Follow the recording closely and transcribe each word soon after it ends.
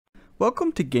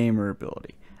Welcome to Gamer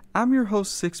Ability. I'm your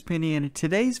host Sixpenny, and in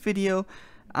today's video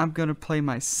I'm going to play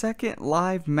my second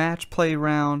live match play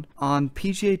round on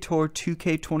PGA Tour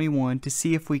 2K21 to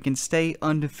see if we can stay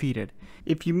undefeated.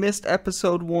 If you missed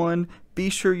episode 1,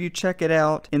 be sure you check it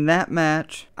out. In that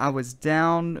match, I was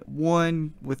down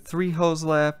 1 with 3 holes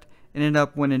left, ended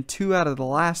up winning 2 out of the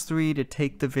last 3 to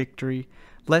take the victory.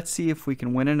 Let's see if we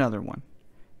can win another one.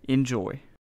 Enjoy.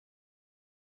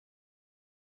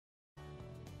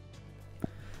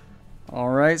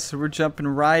 Alright, so we're jumping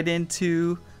right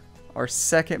into our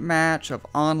second match of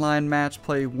online match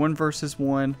play, 1 versus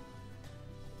 1.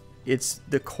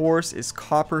 The course is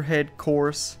Copperhead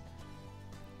Course.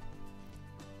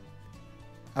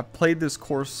 I've played this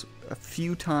course a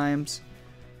few times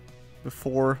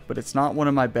before, but it's not one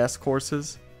of my best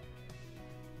courses.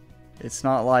 It's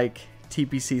not like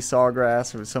TPC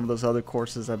Sawgrass or some of those other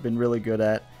courses I've been really good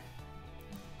at.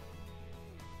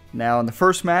 Now in the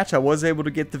first match I was able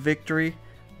to get the victory.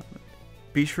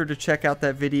 Be sure to check out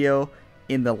that video.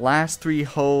 In the last 3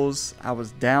 holes I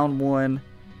was down 1,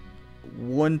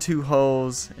 won 2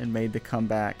 holes and made the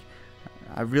comeback.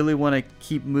 I really want to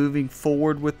keep moving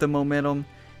forward with the momentum,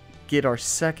 get our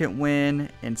second win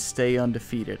and stay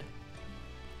undefeated.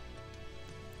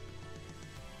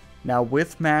 Now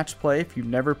with match play, if you've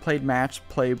never played match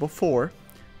play before,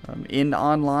 in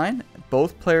online,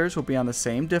 both players will be on the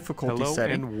same difficulty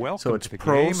setting, so it's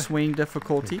pro swing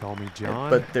difficulty,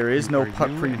 but there is no putt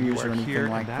previews or anything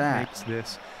like that. Makes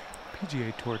this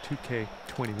PGA Tour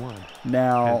 2K21.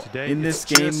 Now, in this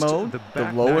game mode,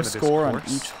 the lowest score on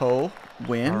each hole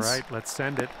wins. All right, let's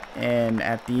send it. And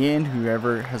at the end,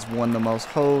 whoever has won the most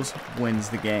holes wins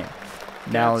the game.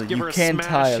 Now, you can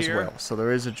tie as well, so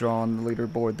there is a draw on the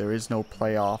leaderboard. There is no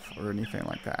playoff or anything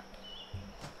like that.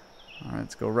 All right,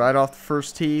 let's go right off the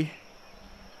first tee.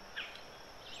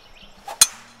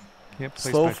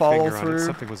 Slow follow through.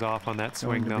 Something was off on that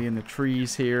swing, though. Be in the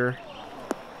trees here.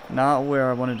 Not where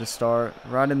I wanted to start.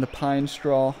 Right in the pine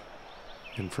straw.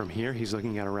 And from here, he's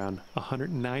looking at around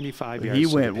 195 yards. He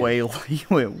went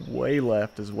way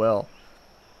left as well.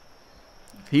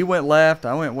 He went left.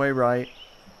 I went way right.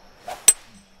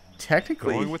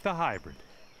 Technically, going with the hybrid.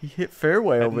 He hit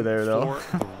fairway over there though.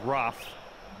 For the rough.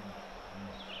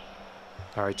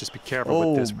 All right, just be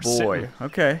careful with this. We're boy.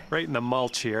 Okay. Right in the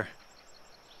mulch here.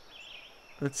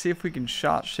 Let's see if we can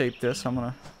shot shape this. I'm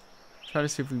gonna try to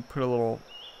see if we can put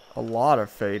a lot of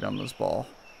fade on this ball.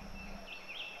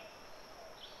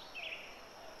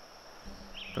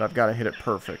 But I've got to hit it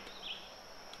perfect.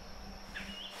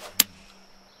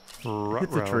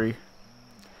 Hit the tree.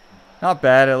 Not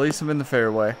bad. At least I'm in the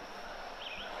fairway.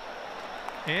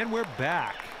 And we're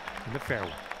back in the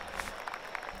fairway.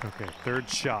 Okay, third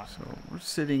shot. So we're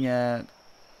sitting at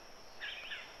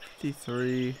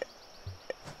 53.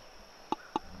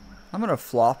 I'm going to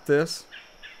flop this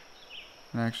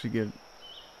and actually get...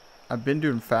 I've been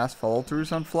doing fast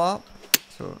follow-throughs on flop.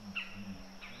 So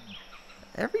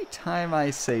every time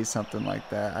I say something like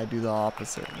that, I do the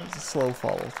opposite. It's a slow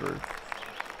follow-through.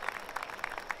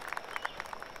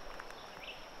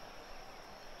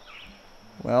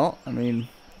 Well, I mean...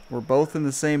 We're both in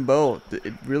the same boat.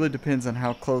 It really depends on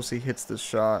how close he hits this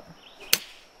shot.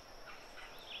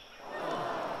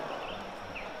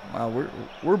 Wow,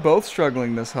 we're both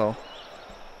struggling this hole.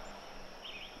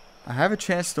 I have a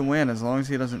chance to win as long as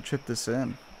he doesn't chip this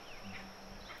in.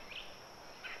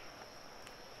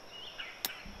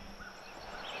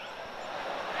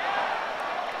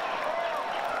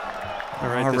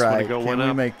 All right, can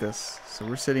we make this? So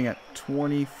we're sitting at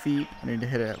 20 feet. I need to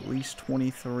hit it at least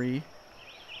 23.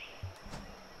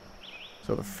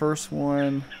 So the first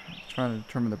one, trying to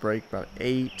determine the break, about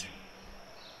 8,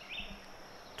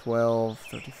 12,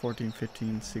 13, 14,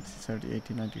 15, 16, 17,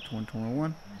 18, 19, 20,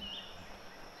 21.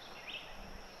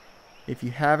 If you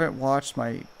haven't watched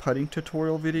my putting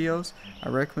tutorial videos, I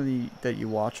recommend that you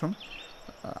watch them.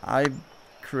 I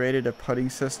created a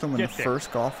putting system in the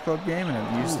first golf club game, and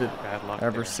I've used it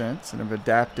ever since, and I've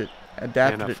adapted it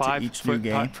to each new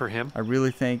game. For him. I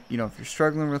really think, if you're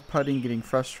struggling with putting, getting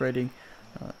frustrated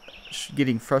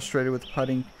with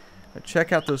putting,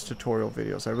 check out those tutorial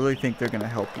videos. I really think they're going to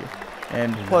help you.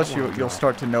 And plus you'll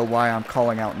start to know why I'm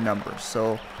calling out numbers.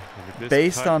 So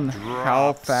based on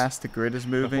how fast the grid is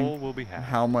moving and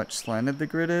how much slanted the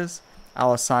grid is,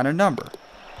 I'll assign a number.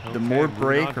 The more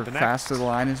break or faster the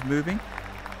line is moving,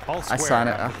 I assign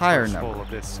it a higher number.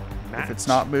 If it's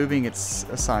not moving, it's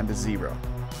assigned to 0.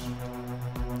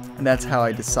 And that's how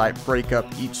I break up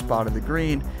each spot of the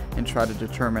green and try to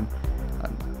determine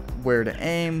where to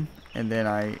aim, and then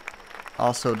I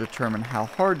also determine how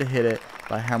hard to hit it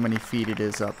by how many feet it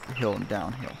is uphill and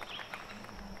downhill.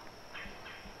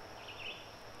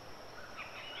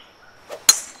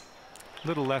 A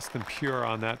little less than pure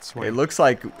on that swing. It looks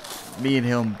like me and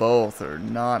him both are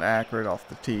not accurate off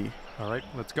the tee. All right,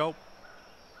 let's go.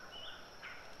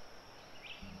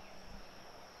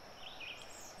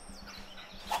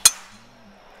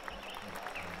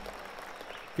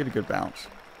 Get a good bounce.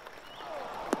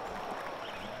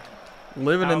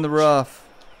 Living in the rough.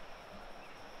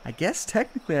 I guess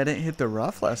technically I didn't hit the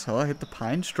rough last hole. I hit the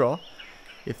pine straw,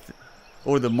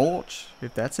 or the mulch,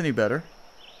 if that's any better.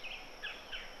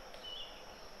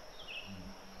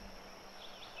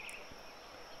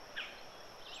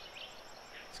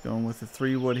 It's going with the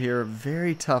 3-wood here.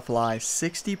 Very tough lie.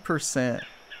 60%.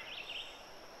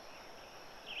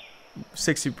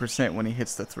 60% when he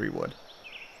hits the 3-wood.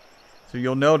 So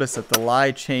you'll notice that the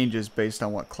lie changes based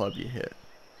on what club you hit.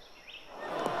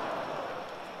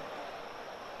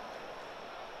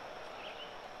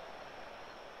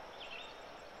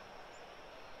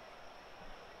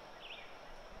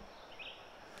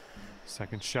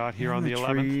 Second shot here on the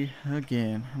 11th.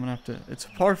 Again, I'm gonna have to. It's a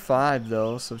par 5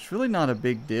 though, so it's really not a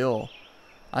big deal.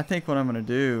 I think what I'm gonna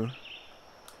do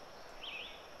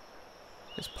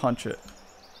is punch it.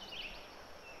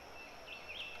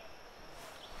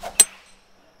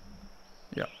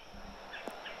 Yeah,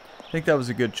 I think that was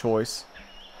a good choice.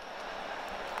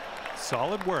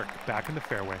 Solid work back in the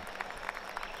fairway.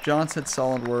 John said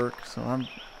solid work, so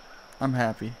I'm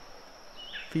happy.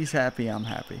 If he's happy, I'm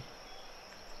happy.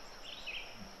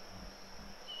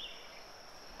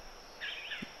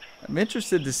 I'm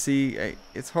interested to see.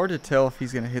 It's hard to tell if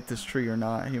he's going to hit this tree or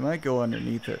not. He might go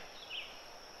underneath it.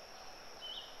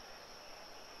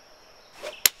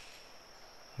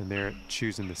 And they're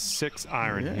choosing the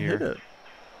 6-iron yeah, here. Hit it.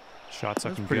 Shot's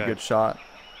looking good. Pretty good shot.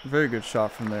 Very good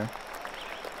shot from there.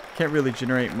 Can't really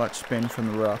generate much spin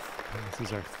from the rough. This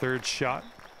is our 3rd shot.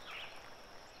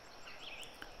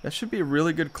 That should be a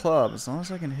really good club as long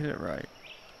as I can hit it right.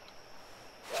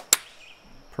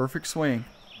 Perfect swing.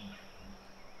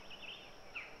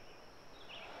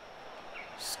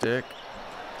 Stick.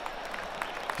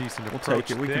 Decent We'll approach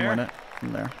take it. We can win it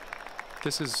from there.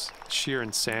 This is sheer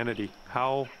insanity.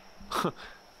 How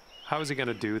is he going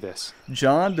to do this?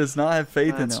 John does not have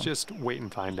faith in him. Let's just wait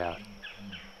and find out.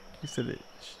 He said it.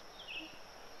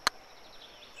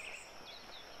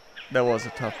 That was a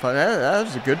tough putt. That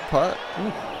was a good putt.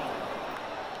 Ooh.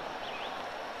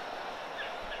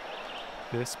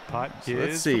 This putt So is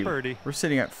let's see. for birdie. We're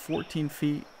sitting at 14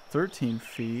 feet, 13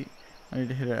 feet. I need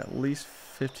to hit it at least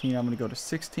 15. I'm going to go to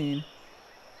 16.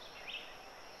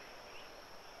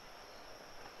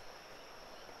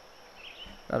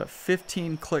 Got a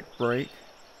 15 click break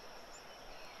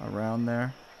around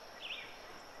there.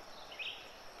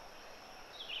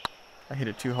 I hit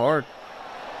it too hard.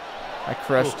 I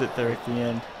crushed it there at the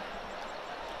end.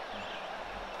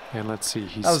 And let's see,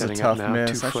 he's That was a setting tough up now.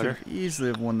 miss. I should 2-footer. have easily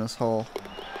have won this hole.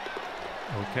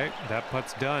 Okay, that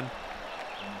putt's done.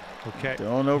 Okay.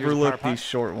 Don't here's a overlook par these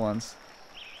short ones.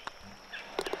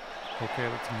 putt. Okay,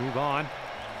 let's move on.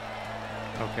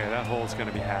 Okay, that hole's going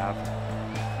to be halved.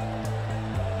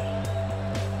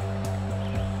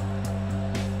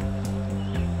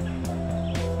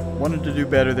 Wanted to do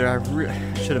better there.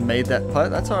 I should have made that putt.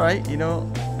 That's all right. You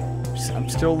know, I'm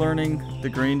still learning the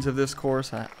greens of this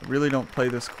course. I really don't play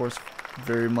this course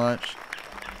very much.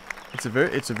 It's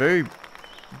a very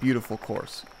beautiful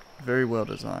course. Very well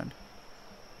designed.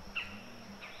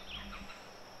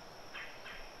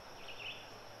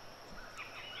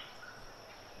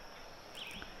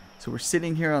 So we're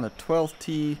sitting here on the 12th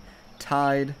tee,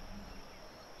 tied.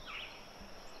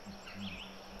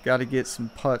 Got to get some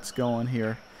putts going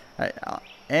here.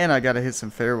 And I got to hit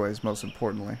some fairways, most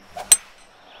importantly.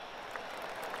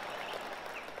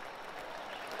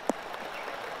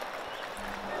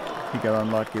 He got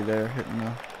unlucky there, hitting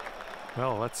the...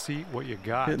 Well, let's see what you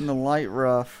got. Hitting the light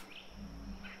rough.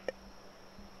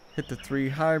 Hit the 3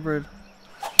 hybrid.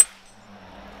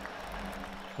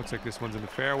 Looks like this one's in the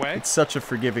fairway. It's such a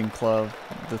forgiving club,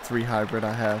 the 3 hybrid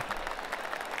I have.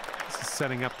 This is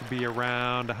setting up to be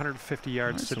around 150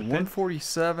 yards to So the pin.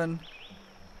 147.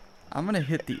 I'm going to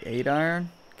hit the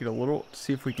 8-iron. Get a little,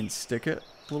 see if we can stick it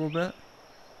a little bit.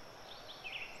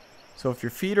 So if your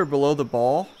feet are below the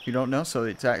ball, you don't know, so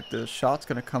the shot's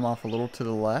going to come off a little to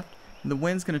the left. And the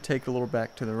wind's going to take a little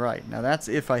back to the right. Now that's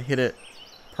if I hit it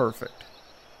perfect.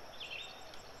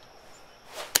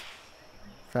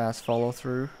 Fast follow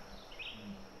through.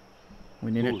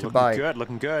 We need it to bite. Looking good,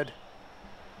 looking good.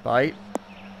 Bite.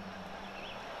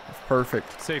 That's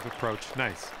perfect. Safe approach,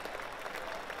 nice.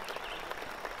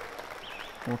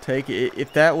 We'll take it.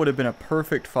 If that would have been a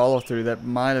perfect follow through, that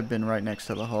might have been right next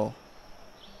to the hole.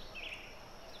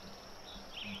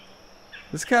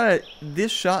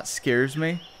 This shot scares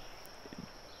me.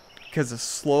 because a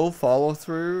slow follow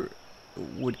through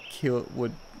would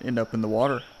end up in the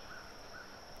water.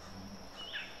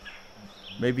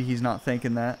 Maybe he's not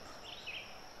thinking that.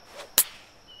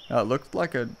 It looked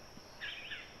like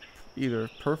either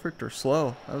perfect or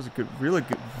slow. That was a good, really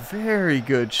good, very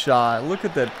good shot. Look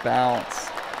at that bounce.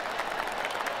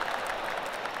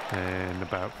 And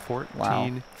about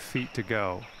 14 feet to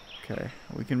go. Okay,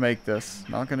 we can make this.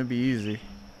 Not going to be easy.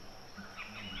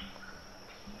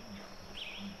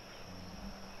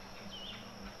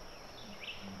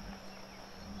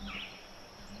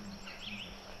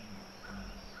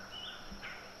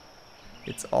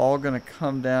 It's all going to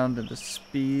come down to the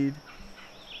speed.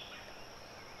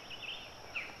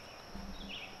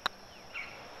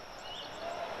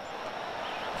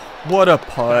 What a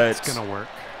putt. That's going to work.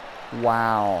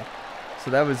 Wow.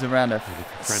 So that was around a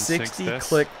 60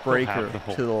 click breaker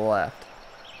to the left.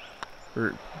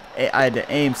 Or I had to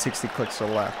aim 60 clicks to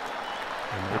the left.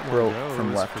 It broke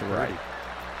from left to right.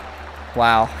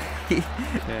 Wow.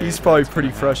 He's probably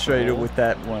pretty frustrated with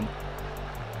that one.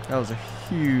 That was a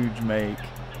huge make.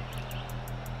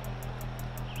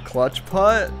 Clutch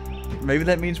putt. Maybe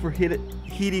that means we're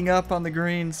heating up on the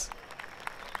greens.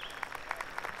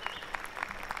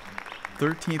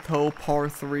 13th hole, par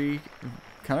 3.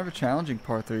 Kind of a challenging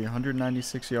par 3,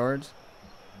 196 yards.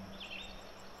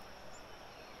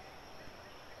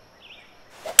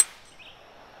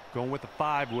 Going with the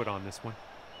 5 wood on this one.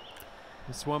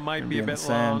 This one might be a bit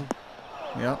long.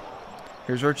 Yep.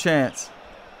 Here's our chance.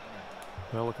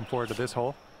 Well, looking forward to this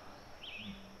hole.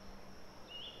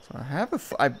 So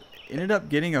I ended up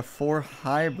getting a 4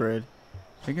 hybrid.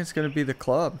 I think it's going to be the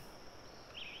club.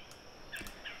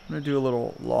 I'm going to do a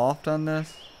little loft on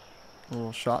this. A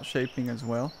little shot shaping as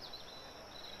well.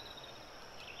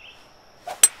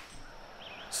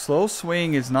 Slow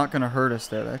swing is not going to hurt us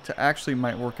there. That actually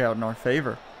might work out in our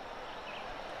favor.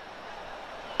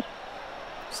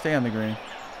 Stay on the green.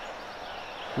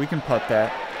 We can putt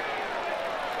that.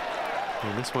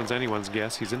 And this one's anyone's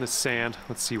guess. He's in the sand.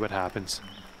 Let's see what happens.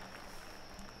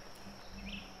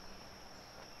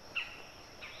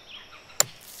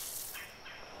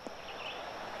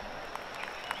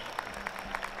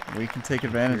 We can take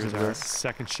advantage of this.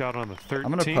 Second shot on the 13th.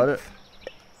 I'm going to putt it.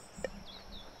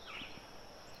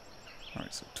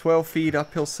 Alright, so 12 feet,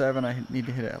 uphill 7. I need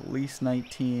to hit at least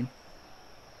 19.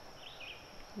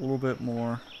 A little bit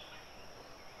more.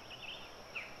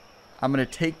 I'm going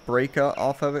to take breakout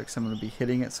off of it because I'm going to be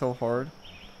hitting it so hard.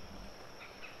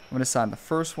 I'm going to assign the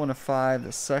first one a 5,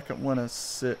 the second one a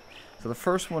 6. So the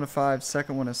first one a 5,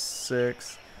 second one a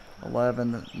 6,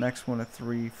 11, the next one a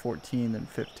 3, 14, then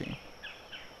 15.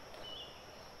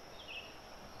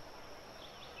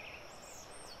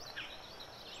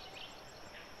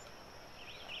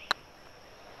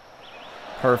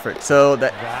 Perfect. So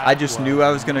that I just knew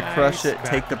I was going to crush it,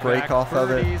 take the break off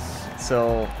of it.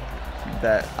 So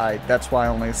that's why I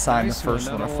only assigned the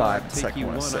first one a 5, the second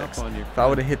one a 6. If I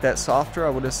would have hit that softer, I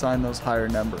would have assigned those higher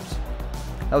numbers.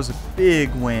 That was a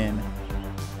big win.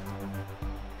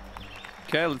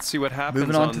 Okay, let's see what happens.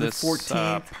 Moving on to the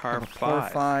 14th, par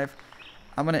 5.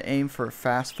 I'm going to aim for a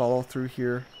fast follow through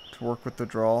here to work with the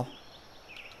draw.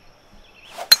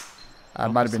 I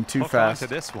might have been too fast. To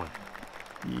this one.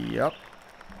 Yep.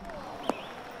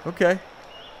 Okay.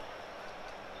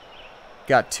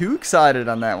 Got too excited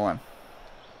on that one.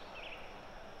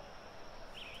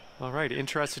 All right,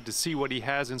 interested to see what he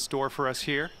has in store for us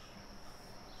here.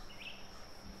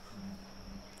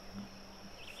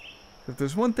 If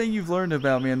there's one thing you've learned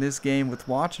about me in this game with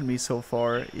watching me so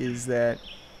far is that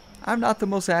I'm not the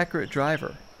most accurate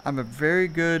driver. I'm a very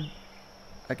good,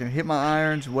 I can hit my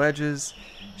irons, wedges,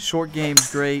 short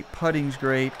game's great, putting's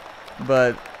great,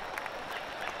 but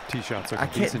tee shots are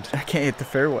decent. I can't hit the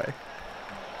fairway.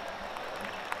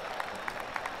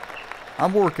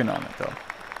 I'm working on it though.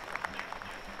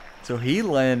 So he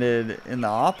landed in the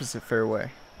opposite fairway.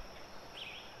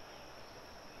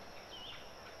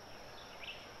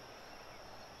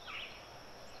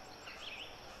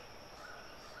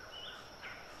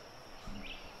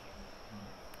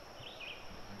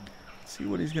 Let's see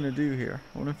what he's gonna do here.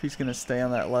 I wonder if he's gonna stay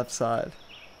on that left side.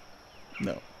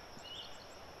 No.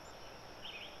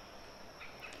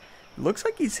 Looks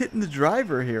like he's hitting the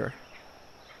driver here.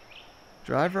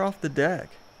 Driver off the deck.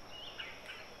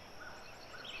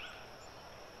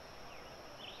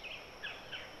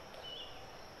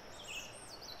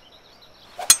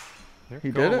 He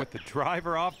did it with the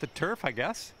driver off the turf, I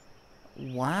guess.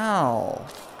 Wow.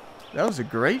 That was a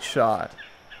great shot.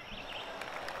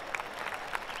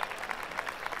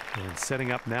 And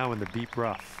setting up now in the deep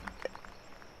rough.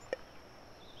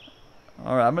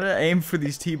 All right, I'm going to aim for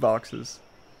these tee boxes.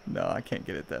 No, I can't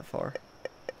get it that far.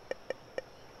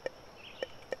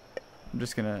 I'm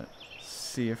just gonna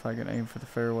see if I can aim for the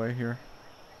fairway here.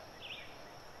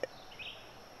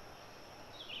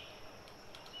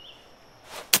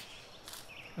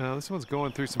 This one's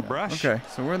going through some brush. Okay,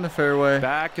 so we're in the fairway.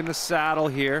 Back in the saddle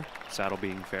here. Saddle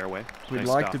being fairway. We'd Nice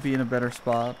like stuff. to be in a better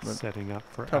spot, but Setting up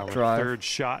for tough our drive. third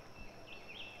shot.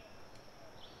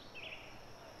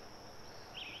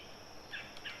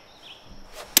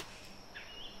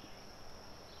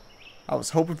 I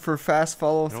was hoping for a fast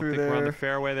follow I don't through think we're on the there.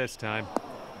 fairway this time.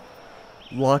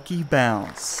 Lucky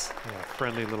bounce. Yeah,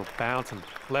 friendly little bounce and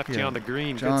left you Yeah, on the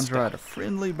green. Good John's stuff. right, a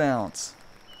friendly bounce.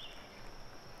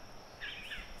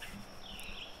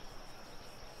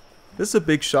 This is a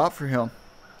big shot for him.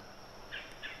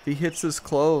 If he hits this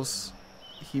close,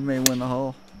 he may win the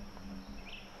hole.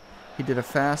 He did a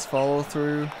fast follow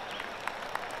through.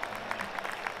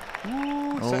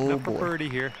 Ooh, setting Oh, up for boy. birdie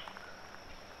here.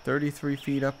 33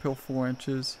 feet uphill 4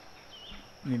 inches.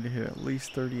 Need to hit at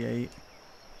least 38.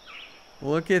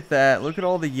 Look at that. Look at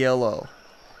all the yellow.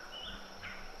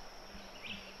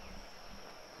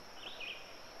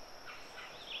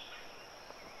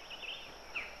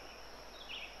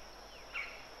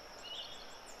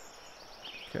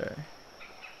 Okay.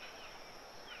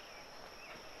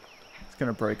 It's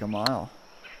going to break a mile.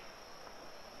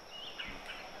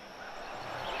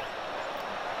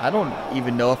 I don't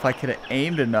even know if I could have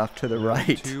aimed enough to the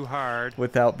right Too hard.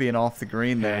 without being off the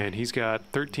green there. And he's got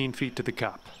 13 feet to the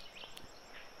cup.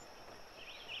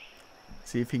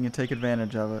 See if he can take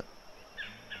advantage of it.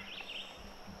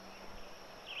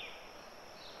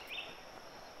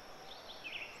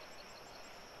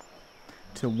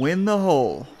 To win the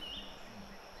hole.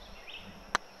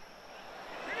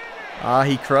 Ah,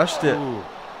 he crushed it. Ooh,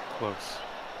 close.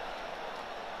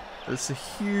 It's a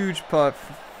huge putt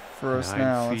for us 9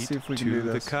 now. Let's feet see if we can to do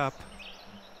this. the cup.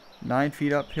 9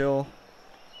 feet uphill.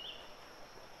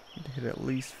 Need to hit at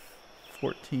least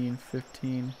 14,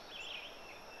 15.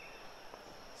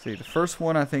 See, the first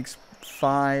one I think's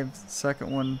 5.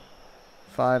 Second one,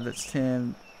 5. That's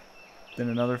 10. Then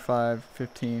another 5,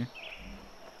 15.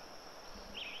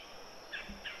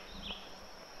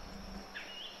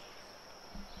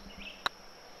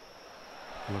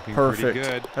 Looking Perfect. pretty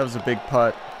good. That was a big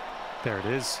putt. There it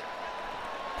is.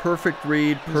 Perfect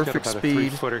read, He's got perfect about speed.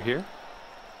 a 3-footer here.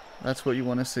 That's what you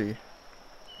want to see.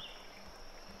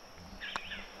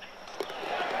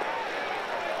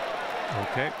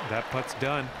 Okay, that putt's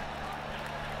done.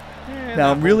 And Now that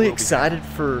I'm hole really will be excited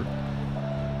for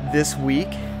this week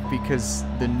because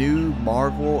the new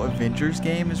Marvel Avengers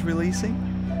game is releasing.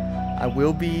 I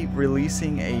will be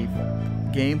releasing a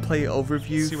gameplay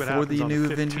overview See what for happens the on new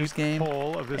 15th Avengers game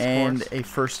hole of this and course. a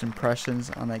first impressions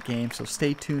on that game. So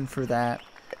stay tuned for that.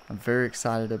 I'm very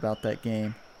excited about that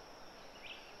game.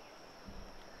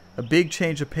 A big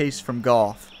change of pace from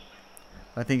golf.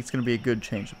 I think it's going to be a good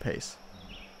change of pace.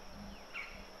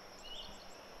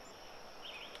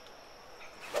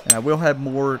 And I will have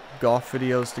more golf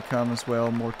videos to come as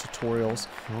well, more tutorials,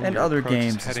 Well, and your other approach is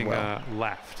games as heading, well.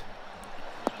 Left.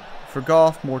 For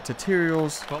golf, more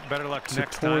tutorials, Well, better luck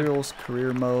next time. tutorials,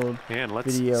 career mode, And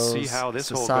let's videos, see how this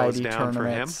hole goes society down for him.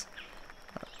 tournaments,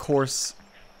 course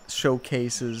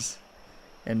showcases,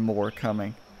 and more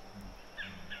coming.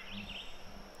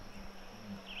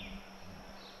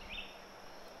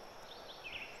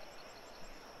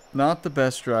 Not the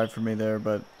best drive for me there,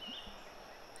 but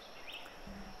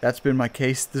that's been my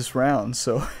case this round,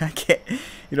 so I can't,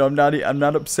 I'm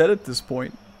not upset at this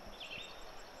point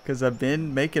because I've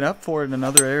been making up for it in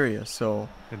another area. So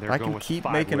And if they're I going can with keep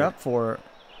 5 making wood. up for it,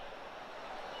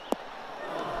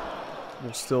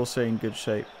 we'll still stay in good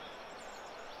shape.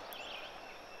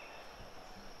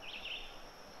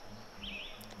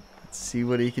 Let's see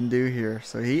what he can do here.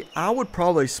 So I would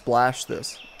probably splash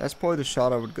this. That's probably the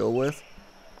shot I would go with.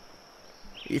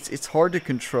 It's hard to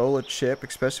control a chip,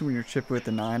 especially when you're chipping with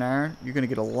the 9-iron. You're going to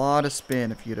get a lot of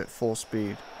spin if you hit it full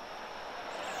speed.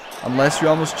 Unless you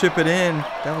almost chip it in.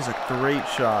 That was a great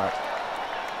shot.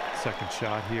 Second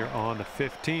shot here on the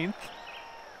 15th.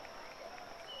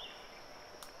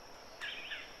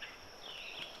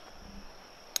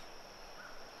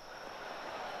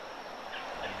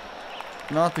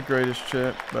 Not the greatest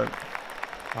chip, but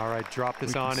All right, drop we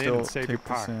this can on in still and save your take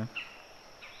this par. in.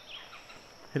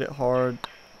 Hit it hard.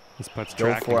 This putt's Go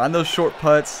tracking. for it. On those short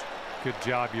putts, Good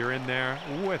job. You're in there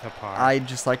with a par. I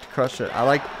just like to crush it. I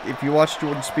like, if you watch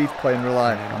Jordan Spieth play in real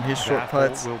life, And on his short that hole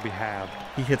putts, will be halved.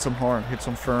 he hits them hard, hits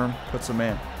them firm, puts them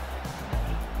in.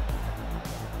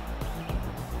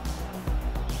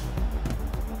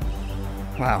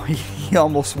 Wow, he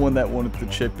almost won that one with the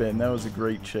chip in. That was a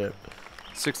great chip.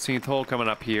 16th hole coming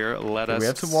up here. Let us We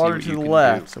have some see water what to you the can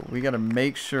left, do. so we got to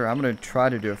make sure. I'm going to try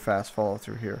to do a fast follow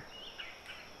through here.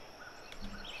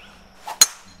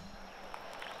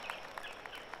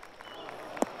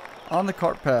 On the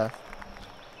cart path.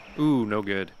 Ooh, no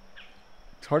good.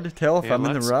 It's hard to tell if And I'm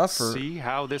in the rough or see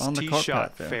how this on the tee cart shot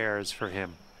path there. fares for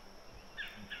him.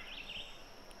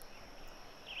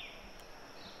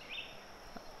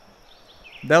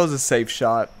 That was a safe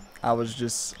shot. I was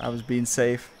being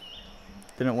safe.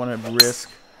 Didn't want to risk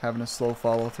having a slow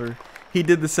follow through. He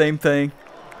did the same thing.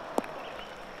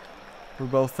 We're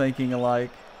both thinking alike,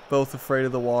 both afraid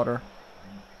of the water.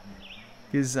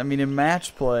 Because, I mean, in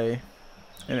match play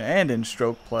and in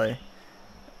stroke play,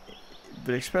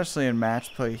 but especially in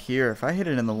match play here, if I hit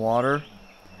it in the water,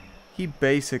 he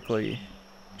basically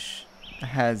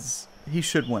he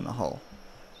should win the hole.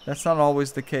 That's not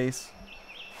always the case,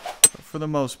 but for the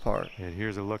most part. And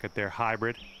here's a look at their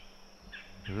hybrid.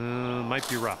 Might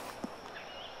be rough.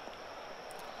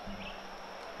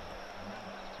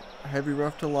 Heavy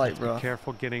rough to light Be rough.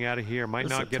 careful getting out of here. Might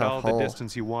This is not a get tough all hole. the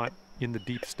distance you want in the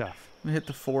deep stuff. I'm gonna hit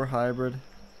the 4 hybrid,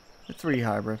 the 3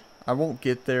 hybrid. I won't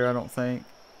get there, I don't think.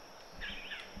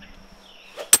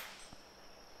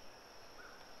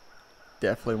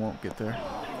 Definitely won't get there.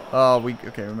 Oh, we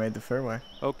made the fairway.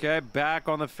 Okay, back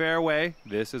on the fairway.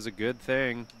 This is a good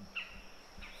thing.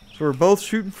 So we're both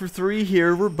shooting for 3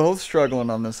 here. We're both struggling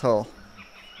on this hole.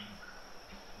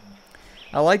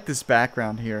 I like this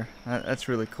background here. That's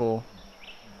really cool.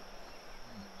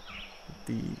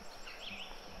 The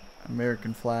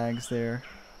American flags there.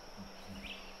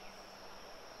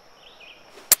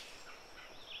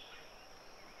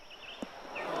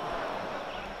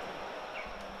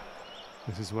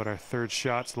 This is what our third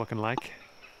shot's looking like.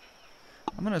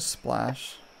 I'm going to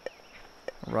splash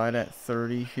right at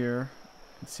 30 here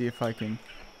and see if I can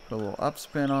put a little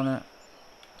upspin on it.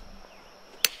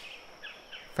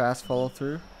 Fast follow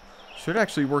through. Should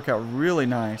actually work out really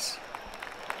nice.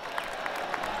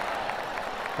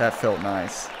 That felt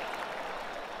nice.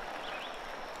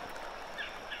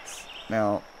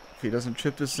 Now, if he doesn't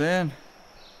chip this in,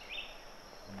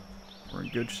 we're in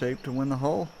good shape to win the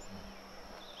hole.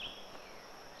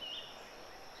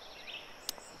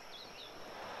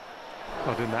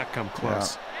 Oh, didn't that come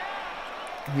close?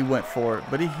 Yeah. He went for it,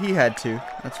 but he had to.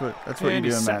 That's what you And do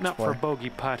he's in setting match up play. for a bogey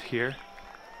putt here.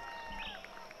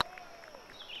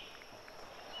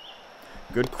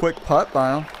 Good quick putt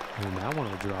by him. And that one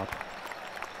will drop.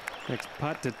 Next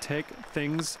putt to take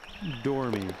things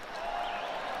dormy.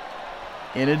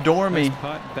 In a dormy. Next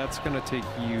putt, that's going to take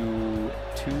you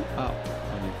 2 up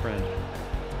on your friend.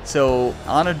 So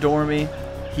on a dormy,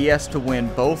 he has to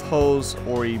win both holes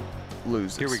or he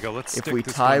loses. Here we go. Let's if stick we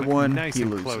this tie one one, nice he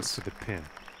and loses. close to the pin.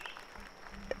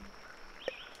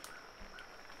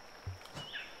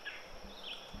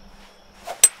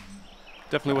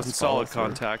 Definitely wasn't solid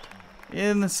contact.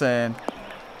 In the sand.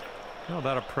 Well,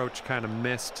 that approach kind of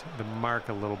missed the mark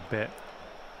a little bit.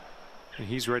 And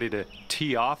he's ready to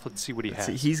tee off. Let's see what he has.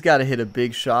 See, he's got to hit a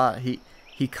big shot. He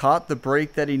caught the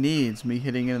break that he needs, me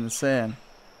hitting it in the sand.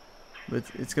 But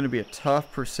it's going to be a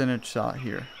tough percentage shot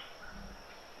here.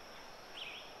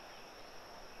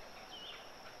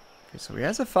 Okay, so he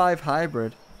has a 5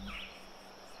 hybrid.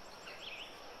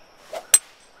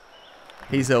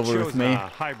 He's over with Chose me. a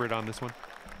hybrid on this one.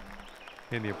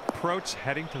 And the approach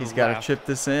heading to He's the got to left. chip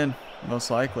this in, most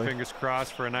likely. Fingers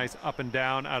crossed for a nice up and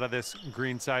down out of this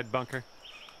green side bunker.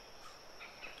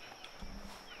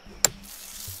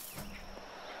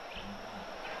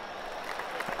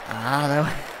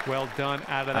 Well done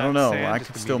out of that I don't know. sand. I Just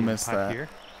could a still medium miss putt that. here.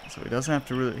 So he doesn't have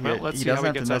to really. Well, let's he see how doesn't he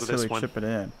have to gets out of this necessarily one. chip it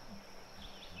in.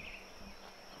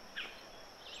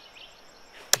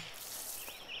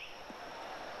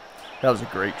 That was a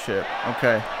great chip.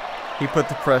 Okay, he put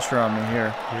the pressure on me here.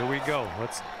 Here we go.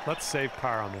 Let's save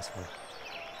par on this one.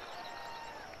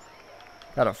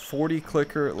 Got a 40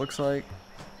 clicker, it looks like.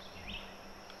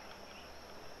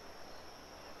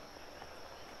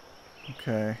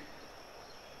 Okay.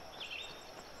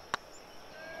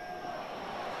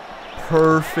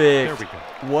 Perfect. There we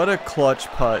go. What a clutch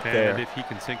putt And there. if he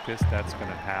can sink this, that's going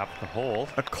to have the hole.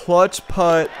 A clutch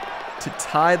putt to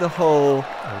tie the hole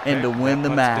Okay, and to win that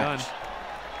the putt's match. done.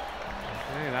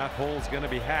 Okay, that hole's going to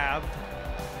be halved.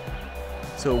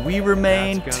 So we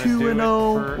remain That's gonna do it 2-0.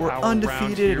 for We're our round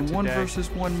undefeated here in 1 today. versus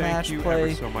 1 Thank match you play.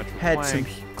 ever so much for Had some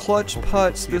playing. clutch Hopefully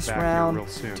putts we'll see you this back here round real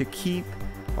soon. to keep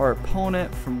our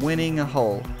opponent from winning a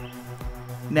hole.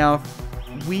 Now,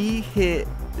 we hit,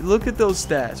 look at those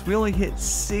stats. We only hit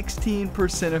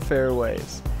 16% of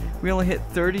fairways. We only hit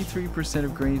 33%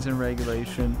 of greens in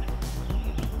regulation.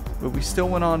 But we still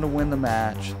went on to win the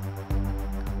match.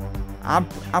 I'm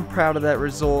proud of that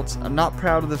result. I'm not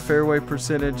proud of the fairway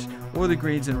percentage or the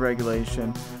greens in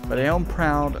regulation, but I am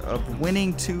proud of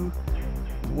winning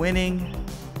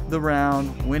the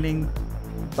round, winning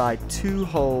by 2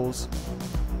 holes.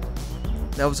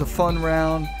 That was a fun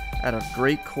round at a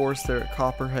great course there at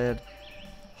Copperhead.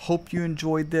 Hope you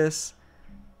enjoyed this.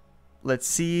 Let's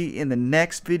see in the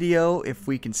next video if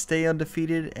we can stay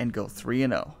undefeated and go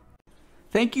 3-0.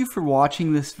 Thank you for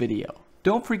watching this video.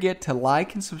 Don't forget to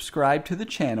like and subscribe to the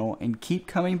channel and keep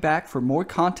coming back for more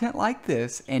content like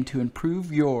this and to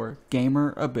improve your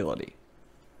gamer ability.